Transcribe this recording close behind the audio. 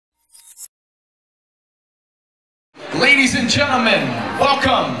Ladies and gentlemen,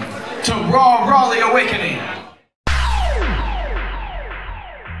 welcome to Raleigh Awakening.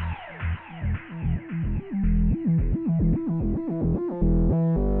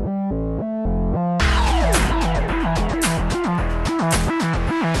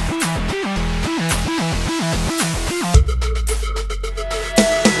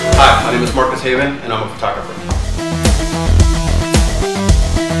 Hi, my name is Marques and I'm a photographer.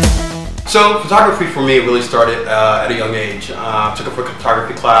 So photography for me really started at a young age. I took a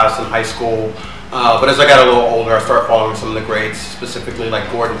photography class in high school, but as I got a little older, I started following some of the greats, specifically like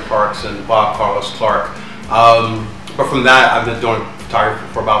Gordon Parks and Bob Carlos Clark. But from that, I've been doing photography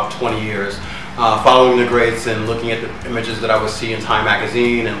for about 20 years, following the greats and looking at the images that I would see in Time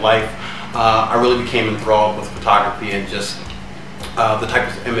magazine and Life. I really became enthralled with photography and just the type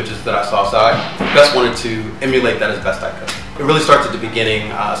of images that I saw, so I just wanted to emulate that as best I could. It really starts at the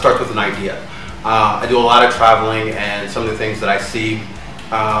beginning, starts with an idea. I do a lot of traveling and some of the things that I see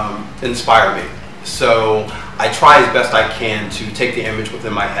inspire me. So I try as best I can to take the image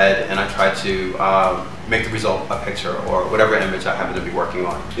within my head and I try to make the result a picture or whatever image I happen to be working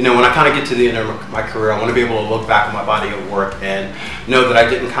on. You know, when I kind of get to the end of my career, I want to be able to look back at my body of work and know that I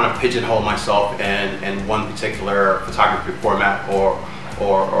didn't kind of pigeonhole myself in one particular photography format or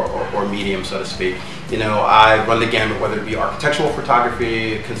medium, so to speak. You know, I run the gamut, whether it be architectural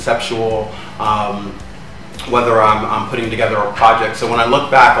photography, conceptual, whether I'm putting together a project. So when I look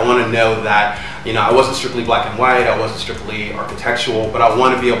back, I want to know that, you know, I wasn't strictly black and white, I wasn't strictly architectural, but I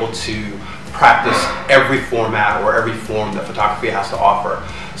want to be able to practice every format or every form that photography has to offer.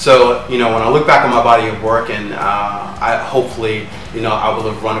 So, you know, when I look back on my body of work and hopefully, you know, I will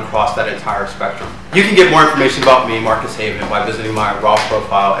have run across that entire spectrum. You can get more information about me, Marques Haven, by visiting my raw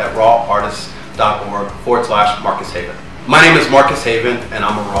profile at rawartist.org/Marques Haven. My name is Marques Haven and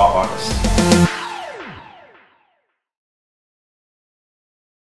I'm a raw artist.